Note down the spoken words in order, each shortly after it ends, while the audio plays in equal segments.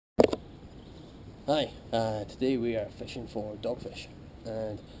Hi, today we are fishing for dogfish,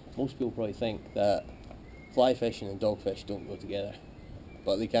 and most people probably think that fly fishing and dogfish don't go together,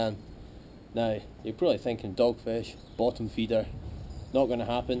 but they can. Now, you're probably thinking dogfish, bottom feeder, not going to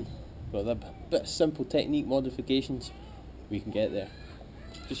happen, but with a bit of simple technique modifications, we can get there.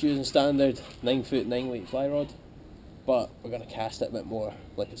 Just using standard 9 foot 9 weight fly rod, but we're going to cast it a bit more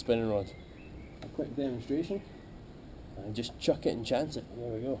like a spinning rod. A quick demonstration, and just chuck it and chance it.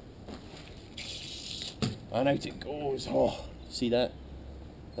 There we go. And out it goes. Oh, see that?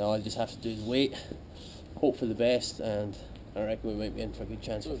 Now all I just have to do is wait, hope for the best, and I reckon we might be in for a good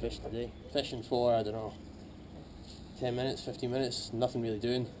chance for fish today. Fishing for, I don't know, 10 minutes, 15 minutes, nothing really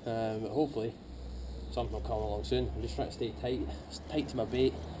doing, but hopefully something will come along soon. I'm just trying to stay tight to my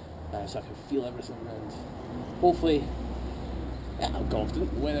bait, so I can feel everything, and hopefully, yeah, I'm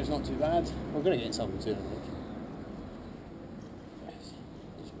confident. The weather's not too bad. We're going to get something soon, I think. Yes,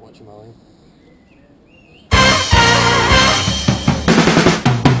 just watching my line.